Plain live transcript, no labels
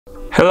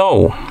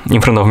Hello!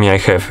 In front of me I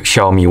have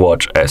Xiaomi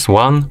Watch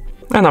S1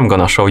 and I'm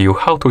gonna show you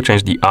how to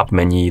change the app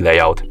menu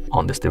layout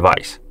on this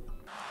device.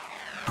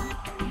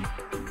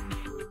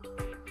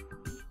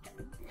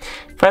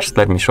 First,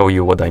 let me show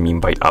you what I mean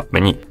by app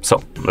menu.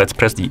 So, let's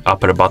press the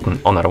upper button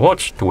on our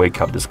watch to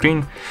wake up the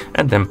screen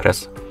and then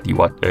press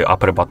the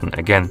upper button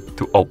again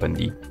to open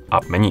the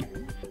app menu.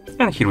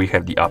 And here we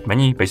have the app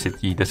menu.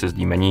 Basically, this is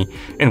the menu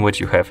in which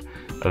you have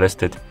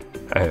listed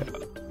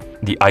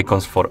the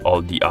icons for all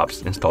the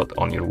apps installed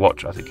on your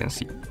watch, as you can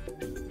see.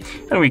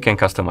 And we can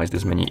customize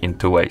this menu in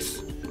two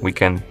ways. We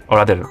can, or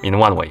rather in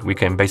one way, we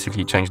can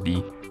basically change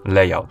the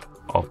layout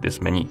of this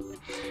menu.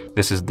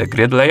 This is the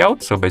grid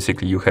layout, so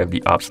basically you have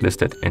the apps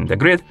listed in the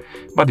grid,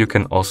 but you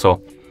can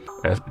also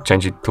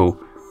change it to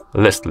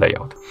list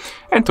layout.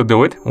 And to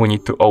do it, we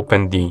need to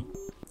open the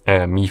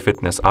Mi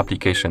Fitness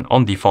application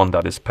on the phone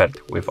that is paired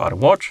with our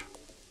watch.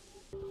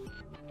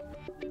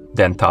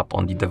 Then tap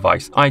on the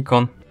device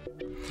icon.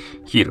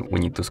 Here we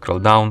need to scroll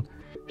down,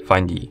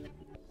 find the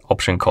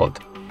option called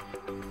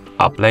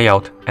App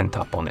Layout and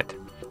tap on it.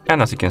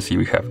 And as you can see,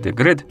 we have the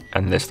grid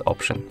and list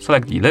option.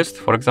 Select the list,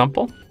 for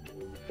example.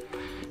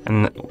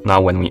 And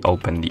now when we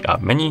open the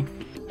app menu,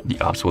 the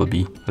apps will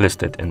be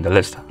listed in the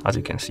list, as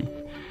you can see.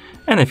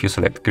 And if you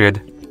select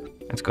grid,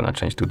 it's gonna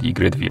change to the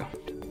grid view.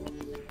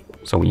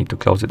 So we need to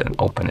close it and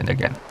open it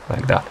again,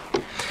 like that.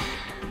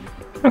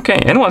 Okay,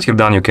 and once you're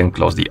done, you can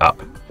close the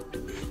app.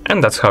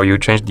 And that's how you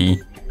change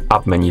the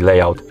app menu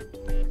layout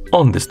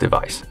on this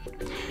device.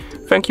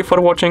 Thank you for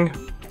watching.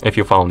 If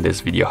you found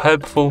this video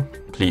helpful,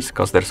 please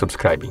consider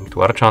subscribing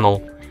to our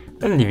channel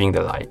and leaving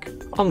the like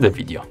on the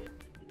video.